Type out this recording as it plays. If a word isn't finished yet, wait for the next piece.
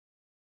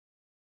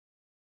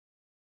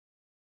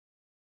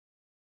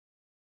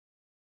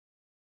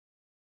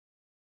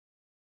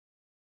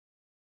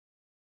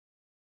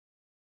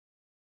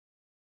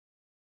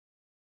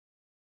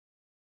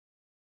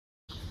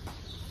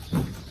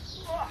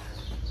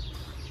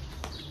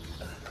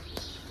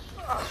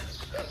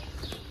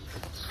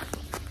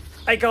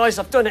Hey guys,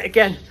 I've done it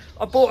again.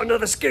 I bought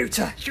another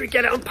scooter. Should we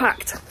get it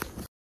unpacked?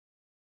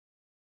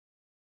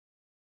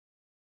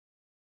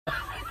 I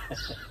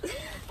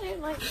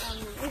don't like this.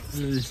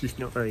 This is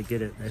not very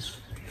good at this.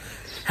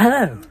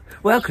 Hello,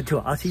 welcome to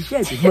RT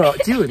Shed with Mark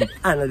Jordan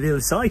and a little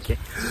sidekick,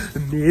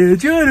 Mia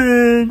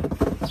Jordan.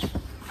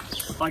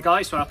 Hi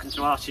guys, welcome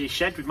to RT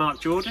Shed with Mark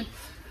Jordan.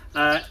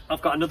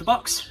 I've got another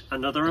box,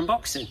 another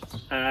unboxing.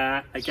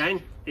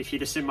 Again, if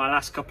you'd have seen my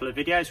last couple of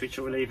videos, which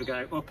will either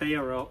go up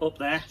here or up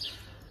there,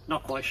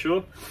 not quite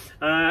sure.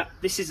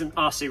 This isn't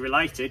RC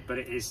related, but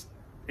it is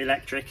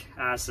electric,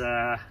 as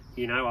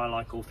you know, I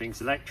like all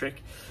things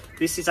electric.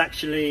 This is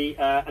actually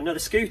another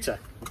scooter.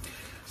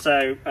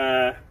 So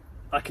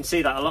I can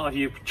see that a lot of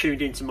you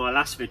tuned into my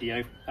last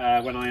video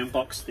when I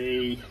unboxed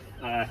the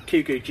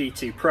Kaabo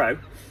G2 Pro,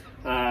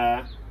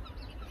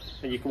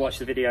 and you can watch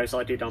the videos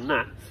I did on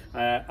that.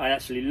 I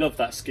actually love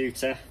that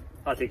scooter.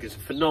 I think it's a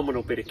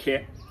phenomenal bit of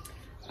kit,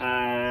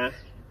 and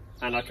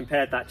I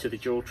compared that to the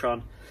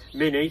Dualtron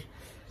Mini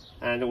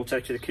and also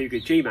to the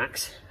Kaabo G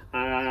Max,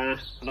 and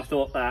I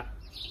thought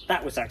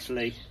that was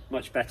actually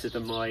much better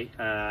than my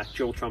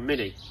Dualtron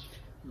Mini.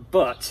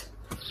 But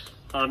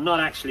I'm not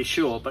actually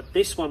sure, but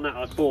this one that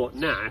I bought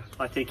now,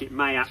 I think it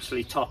may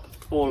actually top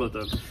all of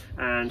them,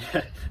 and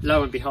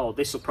lo and behold,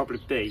 this will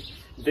probably be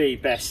the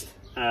best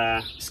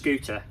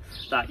scooter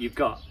that you've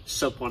got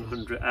sub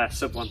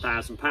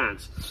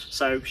 £1,000.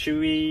 So should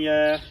we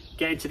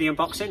get into the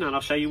unboxing and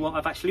I'll show you what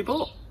I've actually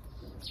bought.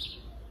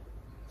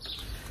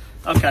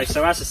 Okay,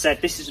 so as I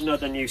said, this is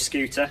another new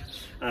scooter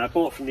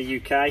bought from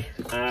the UK.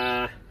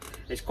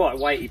 It's quite a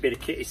weighty bit of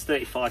kit. It's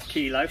 35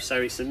 kilos,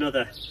 so it's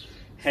another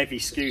heavy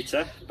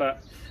scooter,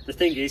 but the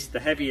thing is,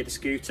 the heavier the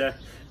scooter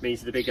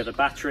means the bigger the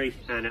battery,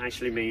 and it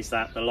actually means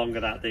that the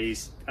longer that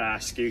these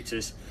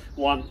scooters,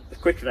 one, the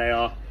quicker they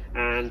are,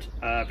 and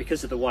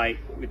because of the weight,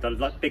 with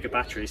the bigger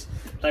batteries,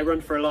 they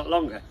run for a lot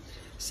longer.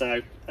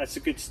 So that's a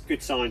good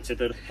sign. To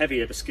the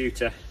heavier the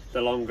scooter,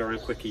 the longer and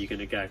quicker you're going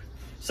to go.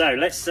 So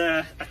let's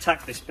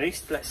attack this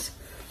beast. Let's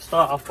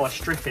start off by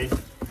stripping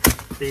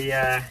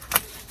the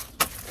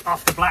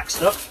off the black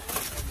stuff.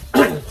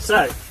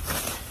 So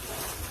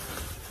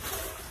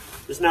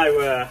there's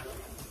no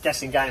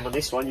guessing game on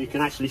this one. You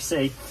can actually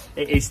see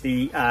it is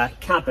the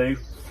Kaabo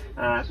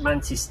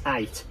Mantis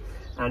 8,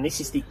 and this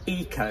is the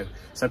Eco.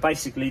 So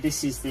basically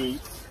this is the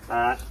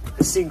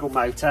single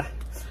motor,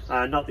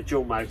 not the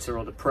dual motor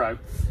or the Pro.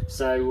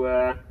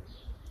 So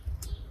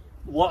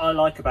what I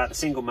like about the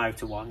single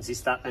motor ones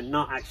is that they're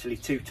not actually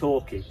too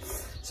torquey.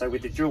 So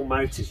with the dual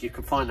motors, you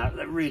can find that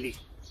they're really,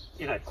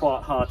 you know,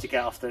 quite hard to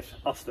get off the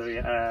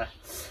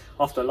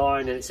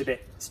line, and it's a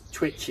bit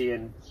twitchy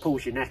and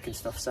pulls your neck and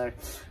stuff. So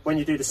when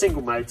you do the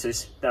single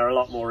motors, they're a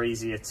lot more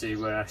easier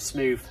to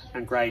smooth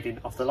and grading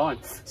off the line.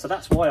 So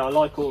that's why I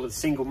like all of the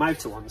single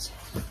motor ones.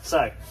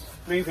 So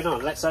moving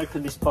on, let's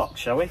open this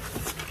box, shall we?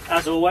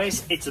 As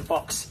always, it's a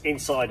box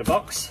inside a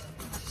box.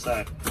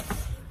 So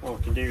all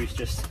we can do is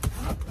just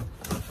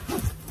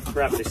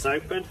grab this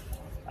open,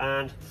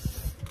 and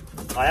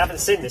I haven't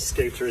seen this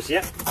scooter as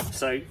yet,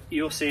 so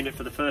you're seeing it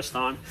for the first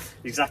time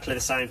exactly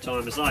the same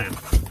time as I am.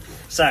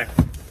 So,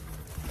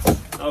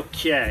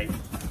 okay,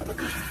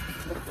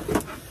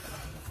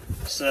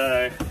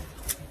 so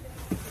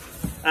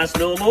as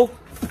normal,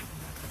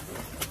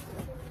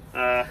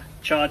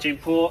 charging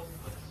port,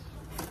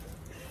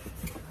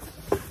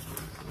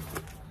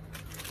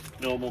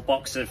 normal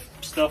box of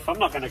stuff. I'm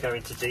not going to go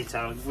into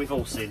detail, we've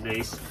all seen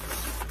these.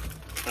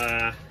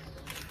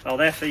 Oh,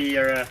 they're for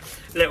your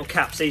little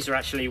caps. These are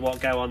actually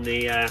what go on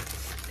the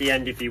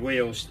end of your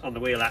wheels, on the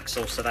wheel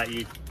axle, so that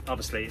you,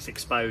 obviously it's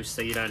exposed,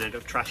 so you don't end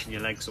up trashing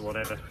your legs or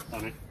whatever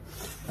on it.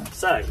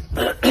 So,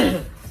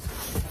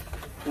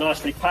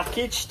 nicely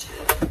packaged.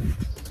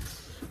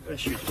 I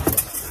should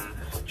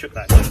chuck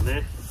that down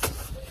there.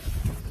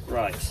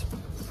 Right,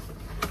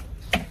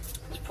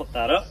 let's put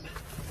that up.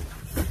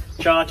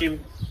 Charging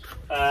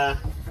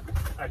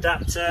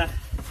adapter,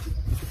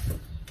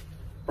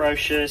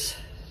 brochures,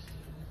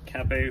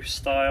 Kaabo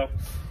style,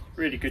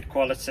 really good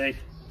quality.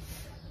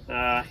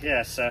 Yeah,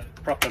 it's a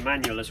proper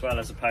manual as well,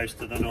 as opposed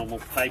to the normal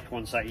paper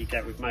ones that you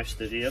get with most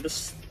of the other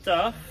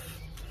stuff.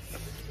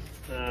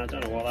 I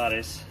don't know what that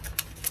is.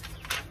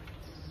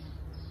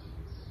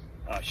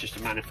 Oh, it's just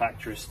a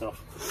manufacturer's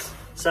stuff.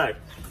 So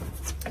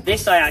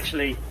this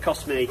actually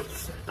cost me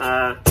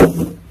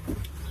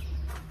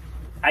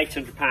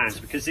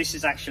 £800, because this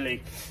is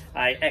actually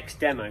a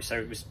ex-demo,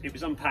 so it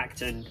was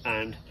unpacked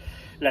and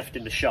left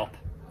in the shop,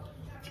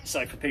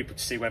 so for people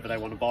to see whether they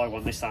want to buy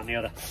one, this, that and the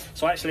other.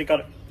 So I actually got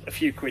it a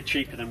few quid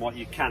cheaper than what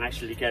you can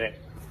actually get it.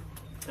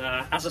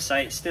 As I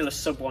say, it's still a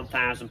sub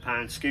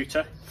 £1,000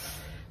 scooter,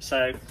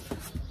 so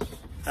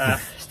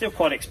still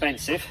quite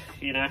expensive,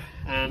 you know,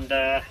 and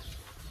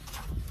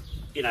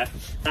you know,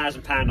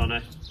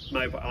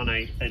 £1,000 on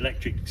a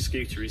electric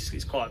scooter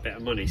is quite a bit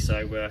of money.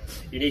 So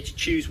you need to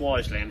choose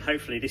wisely, and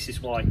hopefully this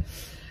is why,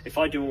 if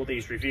I do all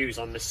these reviews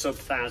on the sub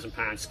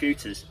 £1,000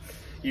 scooters,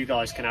 you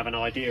guys can have an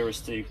idea as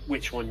to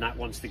which one that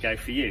wants to go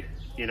for you.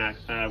 You know,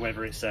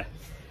 whether it's a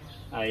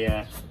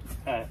a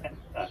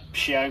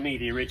Xiaomi,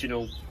 the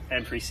original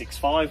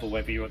M365, or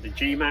whether you're at the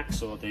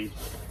G-Max or the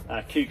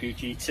Kugu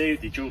G2,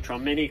 the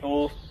Dualtron Mini,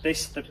 or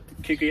this, the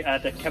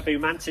Kaabo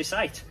Mantis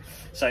 8.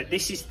 So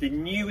this is the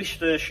newish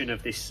version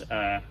of this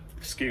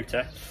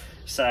scooter.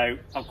 So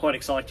I'm quite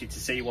excited to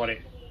see what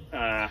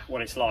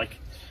it's like.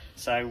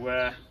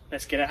 So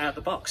let's get it out of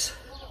the box.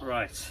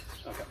 Right,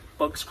 I've got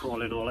bugs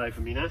crawling all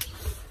over me now.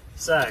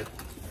 So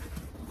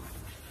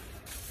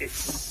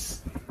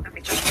it's, let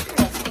me just,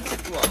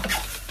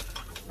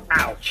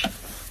 ouch,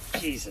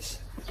 Jesus,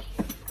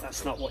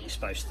 that's not what you're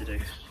supposed to do.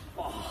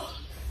 Oh.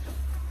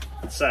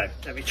 So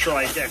let me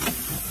try again.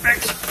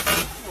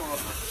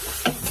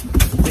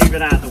 Leave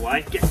it out of the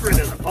way, get rid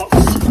of the box.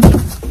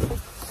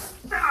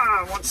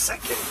 1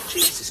 second.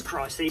 Jesus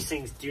Christ, these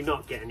things do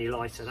not get any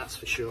lighter, that's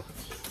for sure.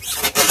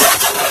 Take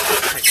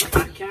the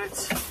back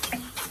out.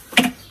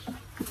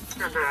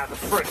 And now the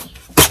front.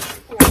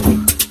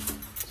 Oh.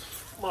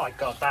 My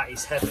God, that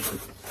is heavy.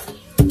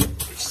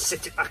 Just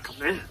sit it back on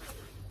there.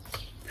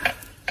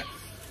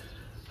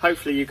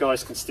 Hopefully you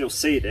guys can still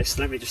see this.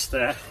 Let me just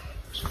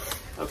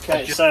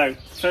okay, so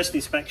first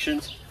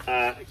inspection,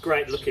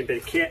 great looking bit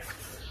of kit.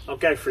 I'll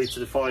go through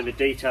to the finer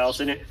details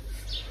in it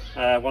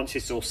once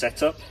it's all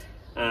set up.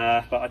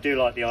 But I do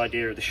like the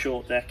idea of the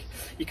short deck.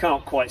 You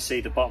can't quite see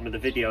the bottom of the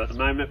video at the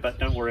moment, but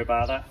don't worry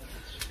about that.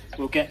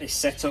 We'll get this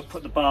set up,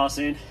 put the bars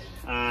in,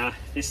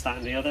 this, that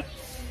and the other.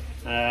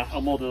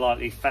 I'll more than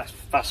likely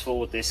fast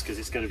forward this because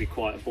it's going to be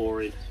quite a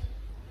boring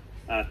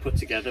put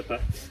together,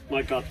 but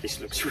my God, this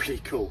looks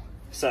really cool.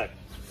 So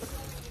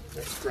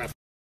let's grab.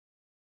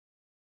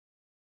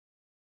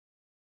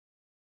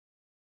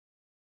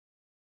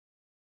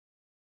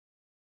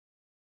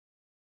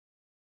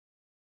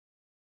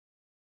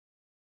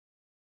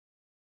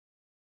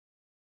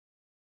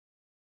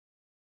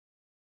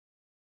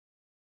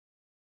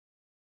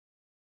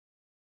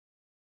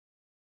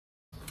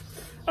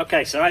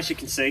 Okay, so as you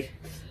can see,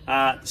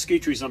 the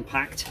scooter is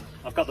unpacked.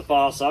 I've got the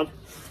bars on.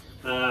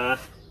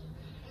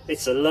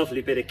 It's a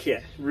lovely bit of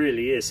kit,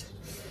 really is.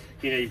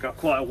 You know, you've got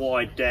quite a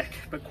wide deck,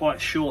 but quite a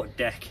short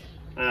deck.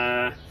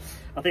 I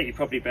think you'd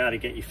probably be able to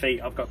get your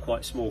feet. I've got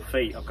quite small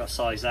feet. I've got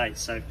size 8,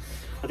 so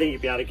I think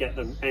you'd be able to get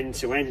them end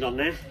to end on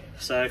there.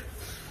 So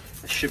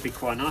that should be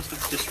quite nice.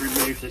 Let's just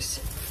remove this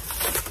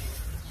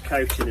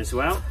coating as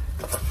well.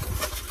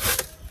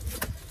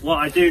 What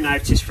I do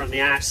notice from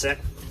the outset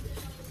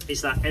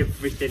is that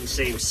everything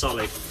seems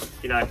solid.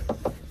 You know,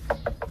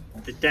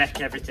 the deck,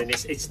 everything,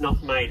 it's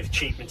not made of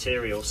cheap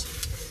materials.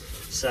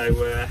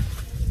 So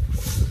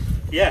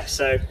yeah,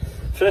 so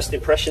first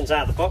impressions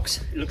out of the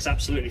box, it looks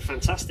absolutely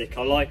fantastic.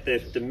 I like the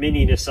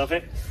mininess of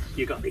it.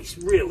 You've got these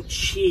real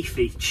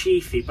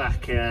cheefy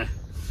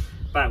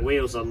back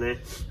wheels on there,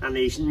 and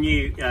these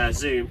new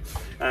Zoom.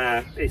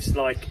 It's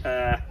like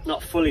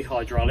not fully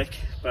hydraulic,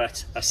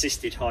 but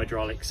assisted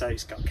hydraulic. So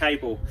it's got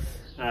cable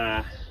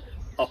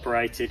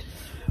operated,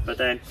 but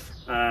then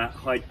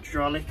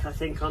hydraulic, I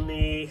think, on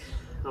the,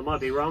 I might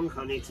be wrong,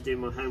 I need to do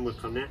my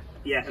homework on that.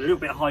 Yeah, a little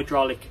bit of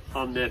hydraulic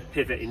on the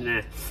pivot in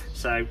there.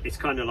 So it's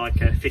kind of like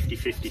a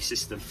 50-50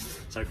 system.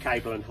 So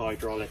cable and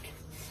hydraulic.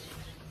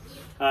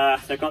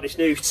 They've got this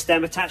new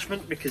stem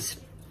attachment because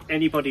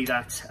anybody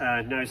that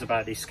knows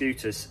about these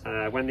scooters,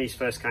 when these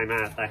first came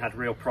out, they had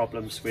real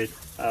problems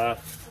with the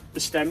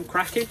stem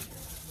cracking.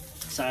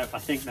 So I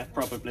think they've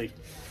probably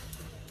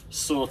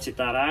sorted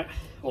that out,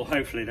 or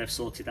hopefully they've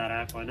sorted that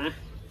out by now.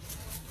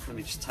 Let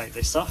me just take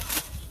this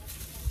off,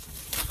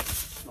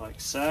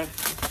 like so.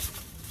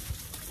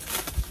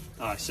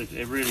 Oh, it's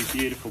a really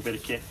beautiful bit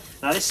of kit.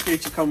 Now this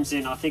scooter comes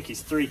in, I think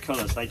it's 3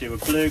 colours. They do a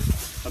blue,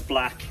 a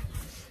black,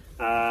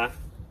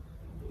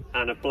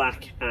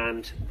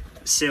 and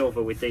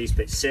silver with these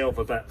bits,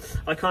 silver, but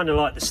I kind of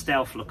like the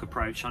stealth look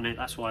approach on it.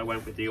 That's why I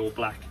went with the all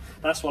black.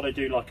 That's what I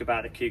do like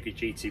about the Kugu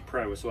G2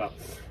 Pro as well.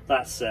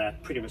 That's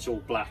pretty much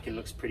all black. It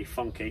looks pretty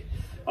funky.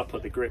 I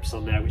put the grips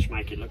on there which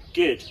make it look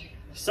good.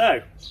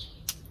 So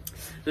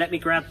let me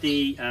grab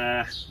the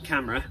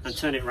camera and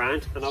turn it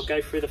around, and I'll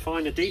go through the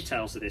finer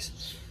details of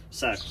this.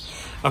 So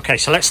okay,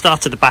 so let's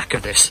start at the back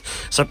of this.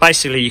 So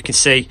basically you can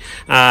see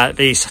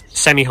these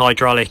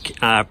semi-hydraulic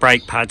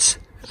brake pads,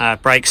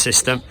 brake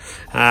system,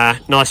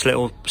 nice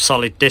little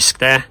solid disc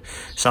there.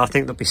 So I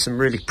think there'll be some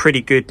really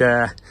pretty good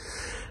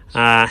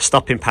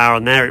stopping power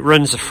on there. It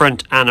runs a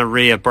front and a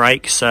rear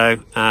brake, so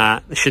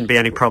there shouldn't be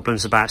any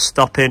problems about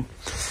stopping.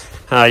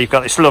 You've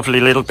got this lovely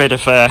little bit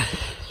of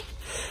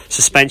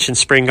suspension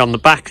spring on the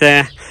back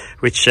there,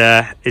 which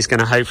is going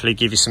to hopefully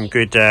give you some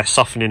good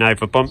softening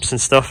over bumps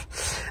and stuff.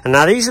 And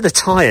now these are the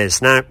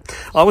tyres. Now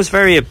I was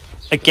very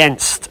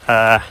against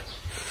 1/8,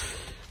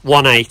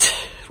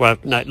 well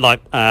no,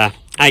 like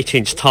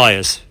 8-inch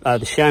tyres. The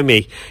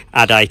Xiaomi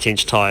had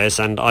 8-inch tyres,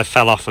 and I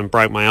fell off and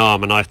broke my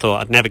arm, and I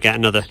thought I'd never get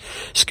another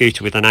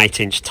scooter with an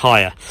 8-inch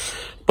tyre.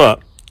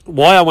 But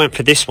why I went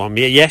for this one,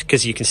 yeah,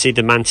 because you can see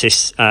the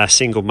Mantis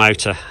single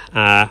motor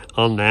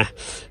on there,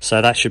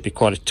 so that should be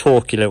quite a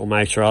torquey little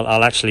motor.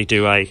 I'll actually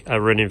do a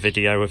running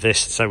video of this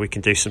so we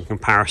can do some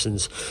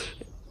comparisons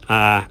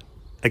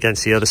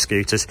against the other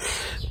scooters.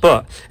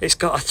 But it's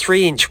got a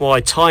 3-inch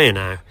wide tyre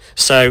now,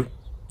 so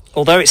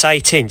although it's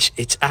 8-inch,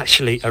 it's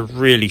actually a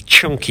really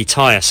chunky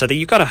tyre, so that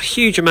you've got a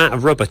huge amount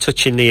of rubber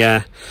touching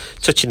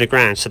the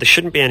ground, so there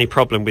shouldn't be any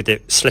problem with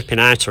it slipping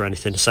out or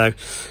anything. So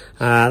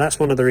that's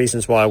one of the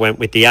reasons why I went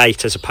with the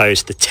 8 as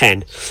opposed to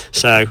 10.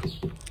 So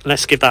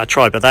let's give that a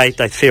try. But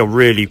they feel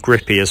really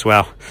grippy as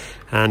well,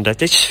 and they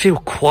just feel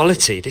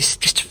quality. This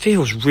just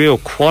feels real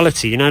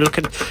quality. You know, look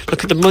at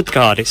the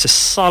mudguard. It's a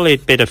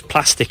solid bit of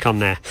plastic on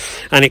there,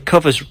 and it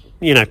covers,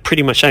 you know,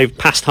 pretty much over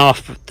past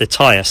half the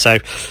tyre, so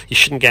you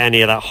shouldn't get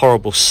any of that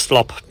horrible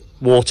slop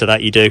water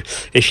that you do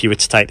if you were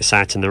to take this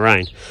out in the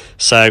rain.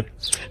 So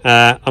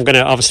I'm going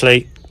to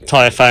obviously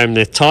tyre foam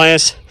the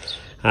tyres.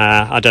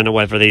 I don't know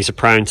whether these are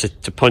prone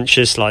to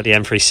punctures like the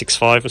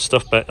M365 and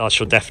stuff, but I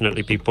shall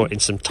definitely be putting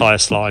some tyre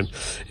slime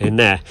in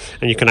there.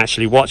 And you can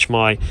actually watch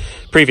my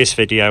previous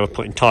video of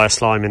putting tyre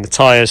slime in the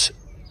tyres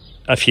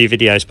a few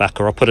videos back,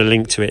 or I'll put a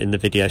link to it in the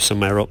video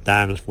somewhere up,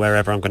 down,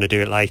 wherever I'm going to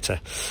do it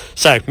later.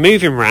 So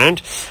moving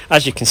around,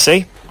 as you can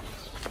see,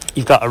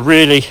 you've got a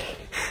really,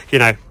 you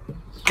know,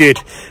 good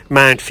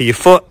mount for your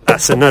foot.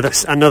 That's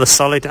another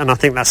solid, and I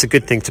think that's a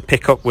good thing to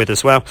pick up with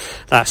as well.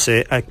 That's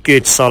a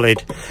good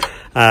solid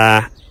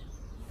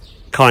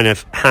kind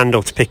of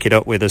handle to pick it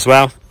up with as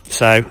well.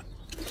 So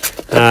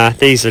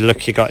these are,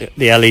 look, you got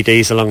the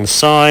LEDs along the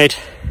side.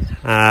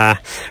 As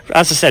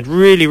I said,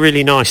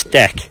 really nice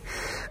deck.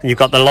 And you've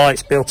got the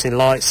lights, built-in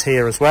lights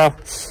here as well.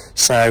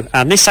 So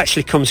this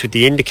actually comes with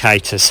the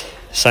indicators.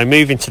 So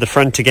moving to the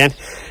front again,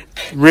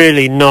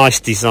 really nice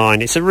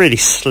design. It's a really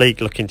sleek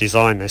looking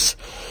design, this.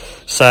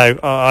 So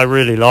I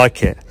really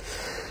like it.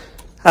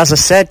 As I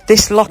said,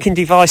 this locking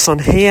device on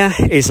here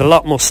is a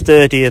lot more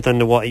sturdier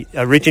than what it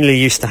originally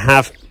used to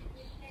have.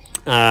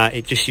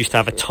 It just used to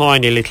have a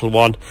tiny little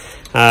one,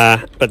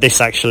 but this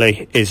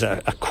actually is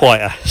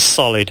quite a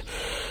solid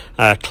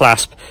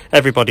clasp.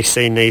 Everybody's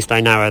seen these,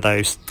 they know how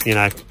those, you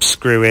know,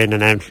 screw in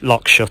and then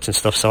lock shut and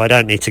stuff, so I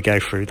don't need to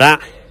go through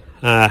that.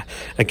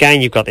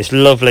 Again, you've got this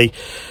lovely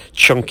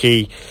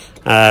chunky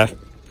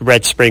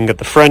red spring at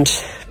the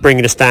front,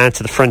 bringing us down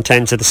to the front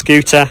end of the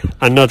scooter.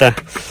 Another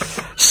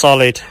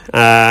solid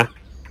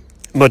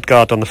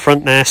mudguard on the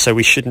front there, so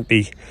we shouldn't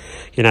be,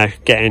 you know,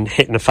 getting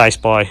hit in the face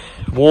by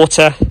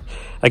water.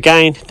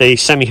 Again, the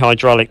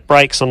semi-hydraulic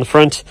brakes on the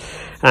front,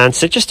 and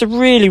so just a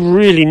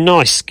really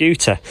nice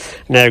scooter.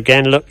 Now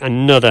again, look,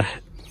 another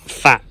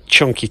fat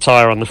chunky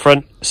tyre on the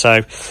front.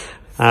 So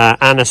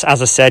and as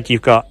I said,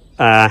 you've got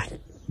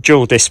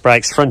dual disc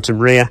brakes front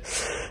and rear,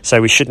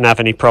 so we shouldn't have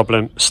any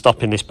problem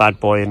stopping this bad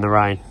boy in the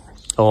rain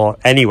or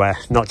anywhere,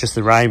 not just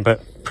the rain,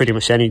 but pretty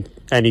much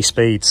any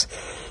speeds.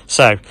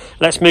 So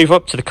let's move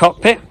up to the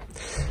cockpit.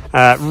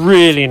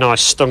 Really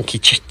nice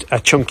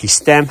chunky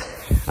stem.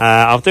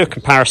 I'll do a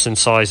comparison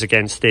size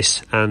against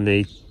this and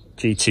the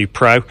G2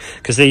 Pro,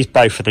 because these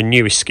both are the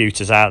newest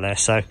scooters out there.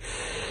 So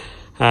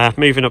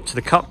moving up to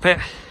the cockpit.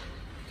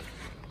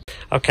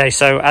 Okay,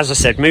 so as I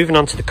said, moving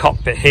on to the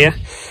cockpit here,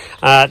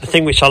 the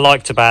thing which I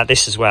liked about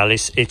this as well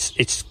is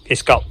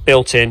it's got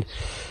built-in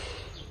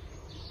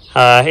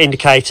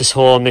indicators,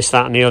 horn, this,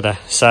 that and the other.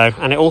 So,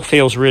 and it all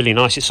feels really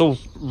nice. It's all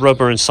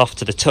rubber and soft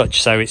to the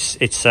touch, so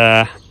it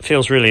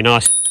feels really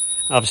nice.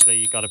 Obviously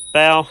you've got a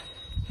bell,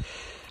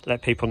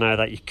 let people know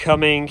that you're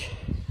coming.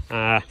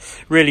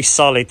 Really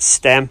solid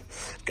stem,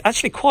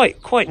 actually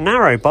quite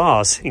narrow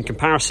bars in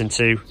comparison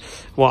to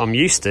what I'm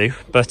used to,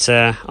 but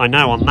I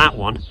know on that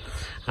one,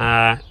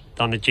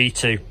 on the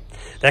G2,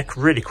 they're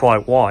really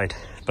quite wide,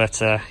 but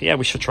yeah,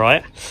 we should try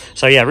it.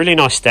 So yeah, really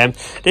nice stem.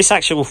 This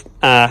actual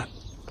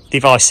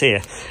device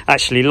here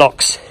actually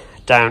locks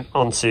down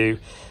onto,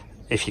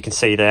 if you can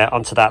see there,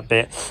 onto that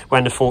bit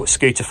when the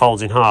scooter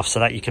folds in half, so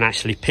that you can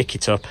actually pick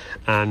it up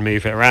and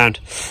move it around.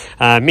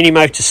 Mini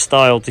motor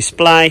style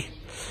display.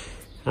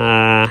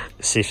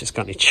 See if it's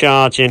got any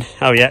charging.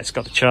 Oh yeah, it's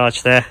got the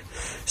charge there.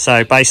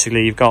 So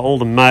basically you've got all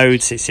the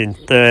modes. It's in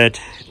third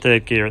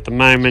gear at the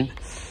moment.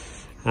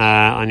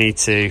 I need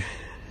to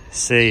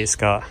see, it's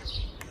got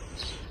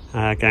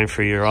going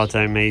through your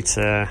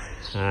odometer,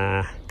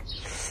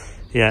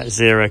 yeah,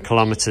 0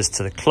 kilometers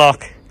to the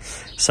clock.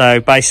 So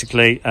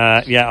basically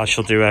yeah, I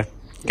shall do a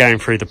going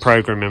through the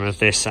programming of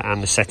this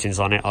and the settings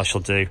on it, I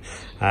shall do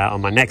on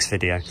my next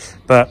video.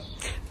 But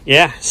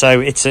yeah,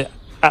 so it's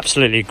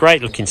absolutely a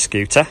great looking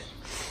scooter.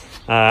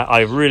 I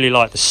really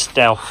like the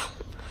stealth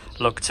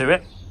look to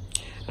it,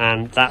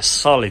 and that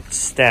solid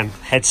stem,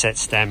 headset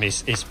stem,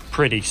 is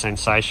pretty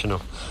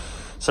sensational.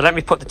 So let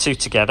me put the two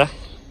together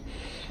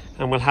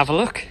and we'll have a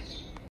look.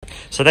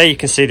 So there you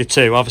can see the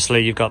two.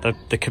 Obviously you've got the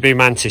Kaabo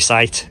Mantis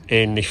 8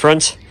 in the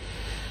front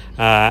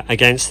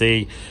against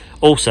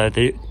also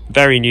the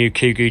very new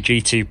Kaabo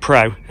G2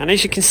 Pro, and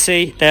as you can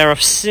see they're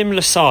of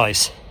similar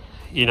size.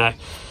 You know,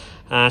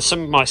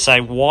 some might say,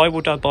 why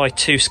would I buy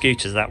two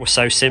scooters that were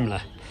so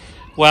similar?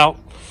 Well,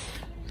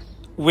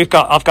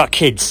 I've got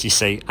kids, you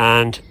see,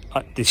 and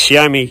the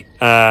Xiaomi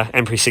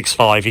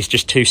M365 is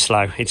just too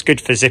slow. It's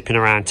good for zipping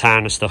around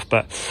town and stuff,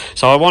 but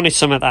so I wanted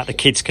something that the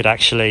kids could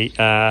actually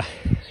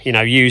you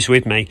know, use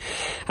with me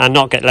and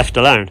not get left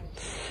alone,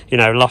 you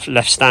know,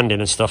 left standing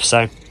and stuff.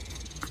 So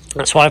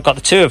that's why I've got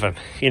the two of them.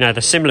 You know,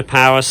 they're similar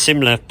powers,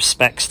 similar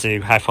specs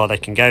to how far they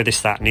can go, this,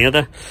 that and the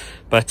other,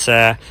 but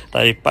they're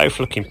both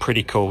looking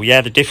pretty cool. Yeah,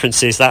 the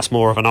difference is that's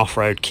more of an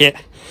off-road kit.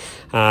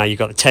 You've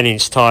got the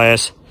 10-inch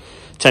tyres,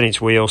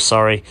 10-inch wheels,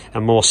 sorry,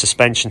 and more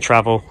suspension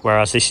travel,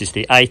 whereas this is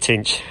the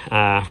 8-inch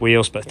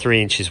wheels but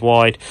 3 inches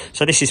wide.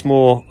 So this is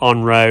more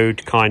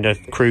on-road kind of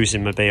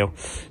cruising mobile.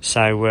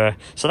 So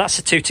so that's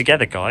the two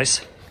together,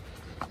 guys.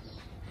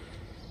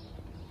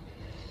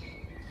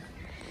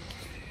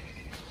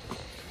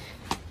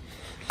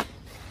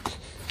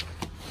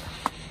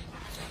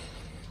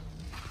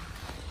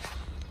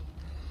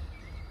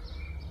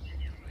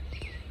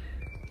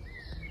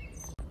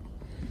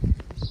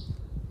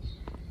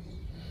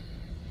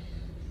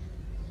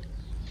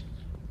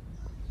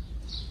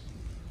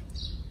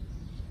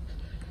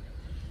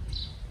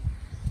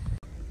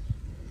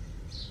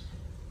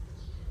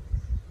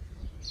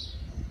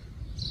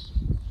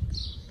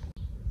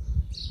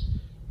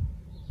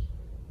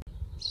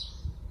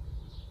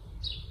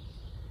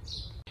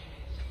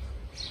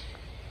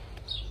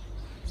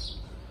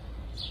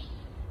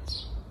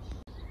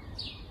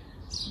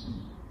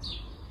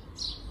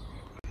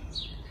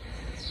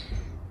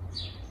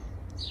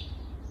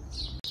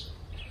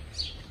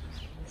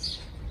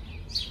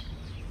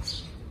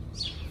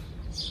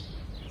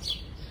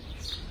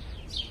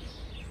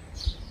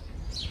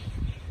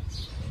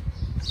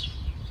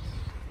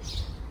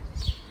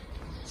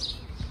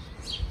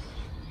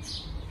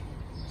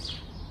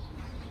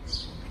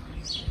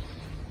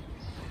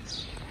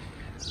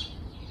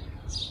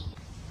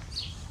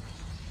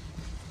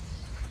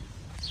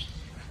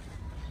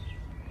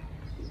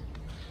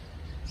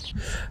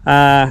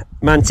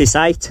 Mantis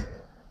 8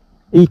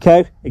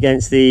 Eco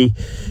against the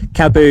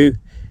Kaabo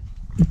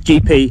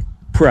GP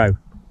Pro.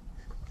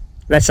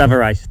 Let's have a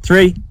race.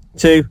 3,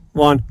 2,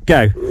 1,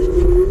 go.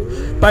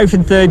 Both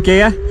in third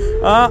gear.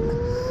 Oh,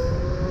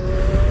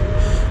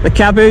 the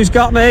Kaaboo's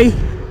got me.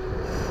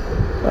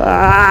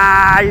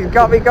 Ah, he's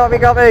got me.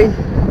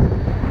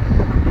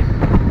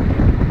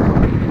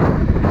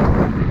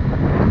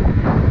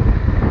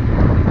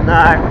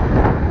 No.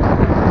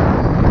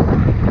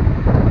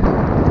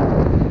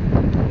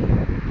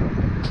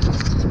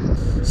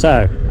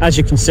 So, as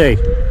you can see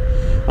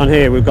on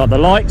here, we've got the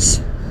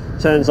lights,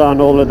 turns on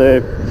all of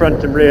the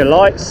front and rear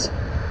lights.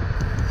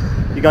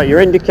 You got your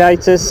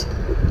indicators,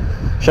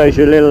 shows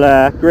you a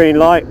little green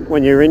light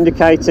when you're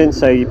indicating.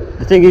 So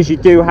the thing is, you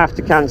do have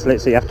to cancel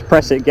it, so you have to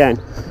press it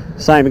again.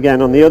 Same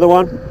again on the other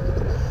one,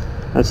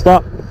 and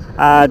stop.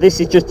 This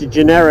is just a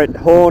generic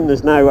horn,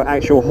 there's no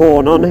actual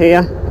horn on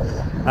here.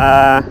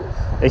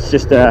 It's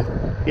just a,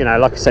 you know,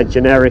 like I said,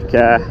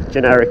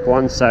 generic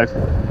one, so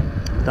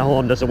the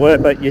horn doesn't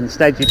work, but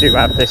instead you do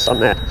have this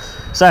on there.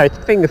 So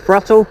finger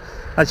throttle,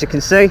 as you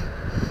can see.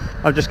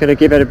 I'm just going to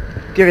give it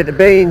the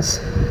beans.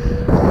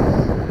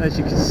 As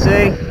you can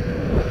see,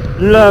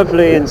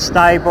 lovely and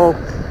stable.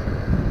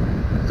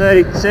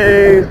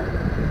 32,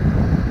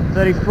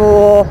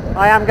 34.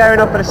 I am going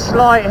up at a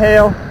slight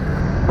hill.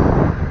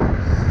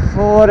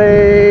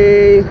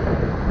 40.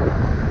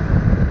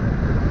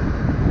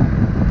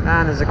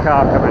 And there's a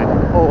car coming,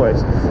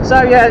 always.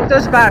 So yeah, it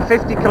does about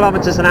 50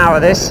 kilometers an hour,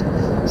 this.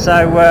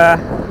 So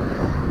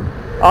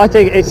I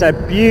think it's a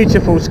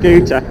beautiful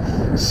scooter.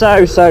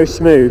 So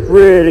smooth,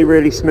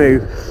 really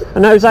smooth.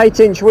 And those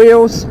 8-inch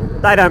wheels,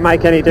 they don't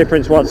make any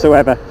difference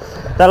whatsoever.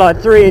 They're like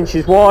 3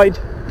 inches wide.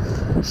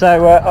 So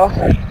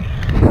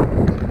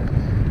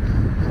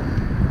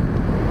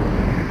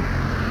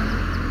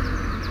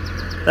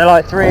they're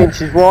like 3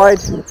 inches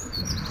wide.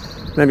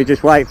 Let me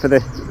just wait for the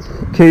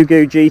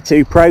Kaabo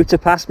G2 Pro to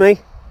pass me.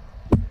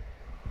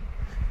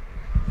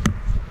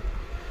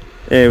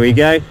 There we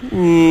go.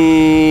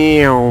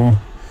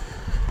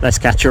 Let's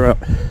catch her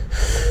up.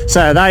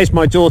 So that is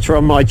my daughter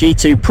on my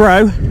G2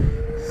 Pro,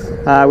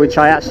 which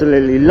I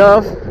absolutely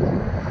love.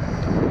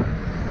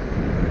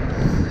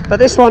 But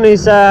this one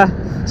is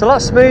it's a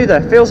lot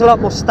smoother, feels a lot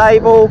more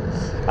stable,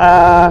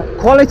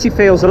 quality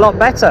feels a lot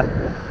better.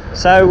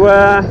 So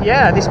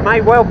yeah, this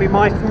may well be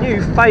my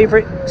new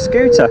favourite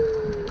scooter.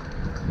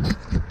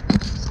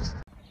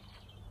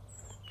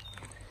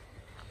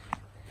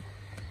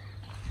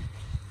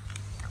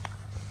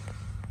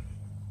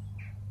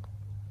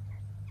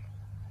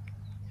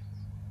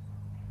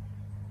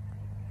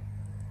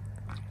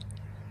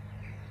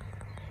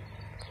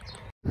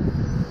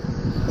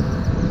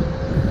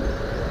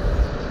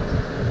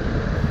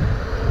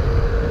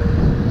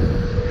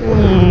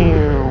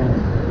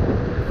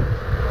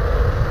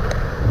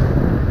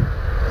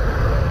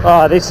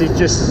 Oh, this is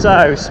just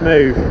so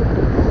smooth,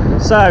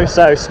 so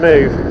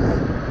smooth.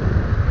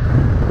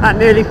 At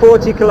nearly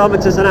 40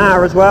 kilometers an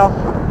hour as well.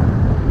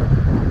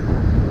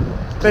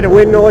 Bit of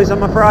wind noise,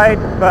 I'm afraid,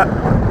 but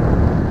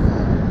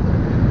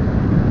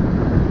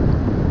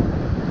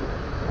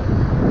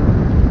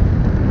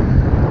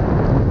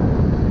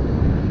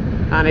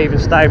aren't even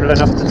stable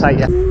enough to take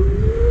you.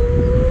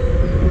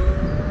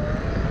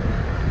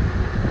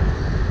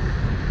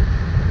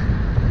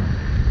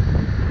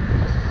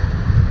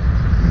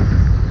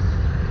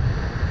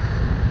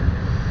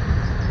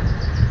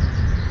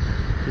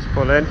 Just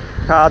pull in,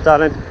 car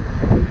darling.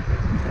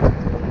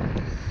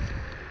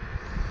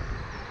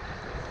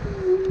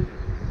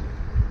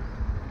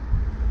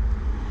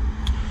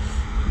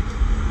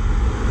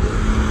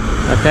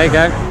 Okay,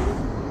 go.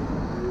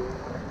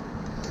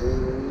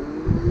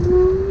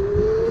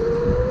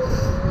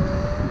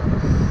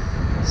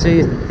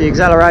 See, the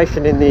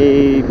acceleration in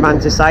the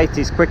Mantis 8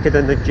 is quicker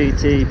than the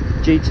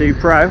G2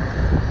 Pro,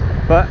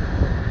 but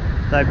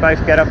they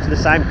both get up to the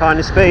same kind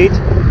of speed.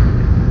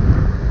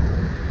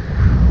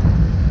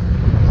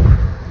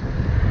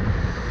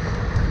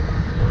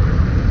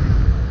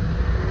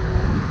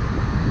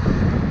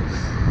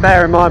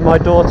 Bear in mind my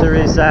daughter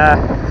is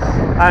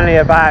only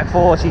about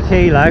 40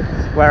 kilo,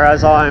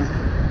 whereas I'm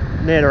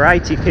near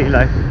 80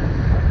 kilo,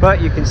 but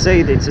you can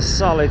see that it's a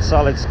solid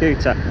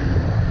scooter.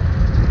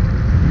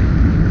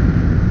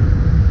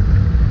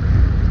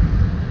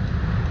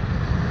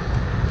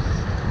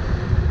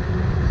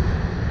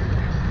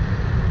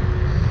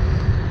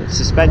 The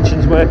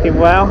suspension's working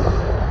well.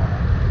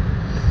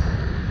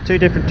 Two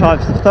different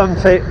types of thumb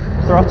fit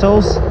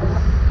throttles,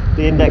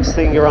 the index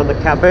finger on the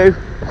Kaabo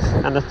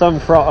and the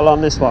thumb throttle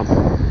on this one.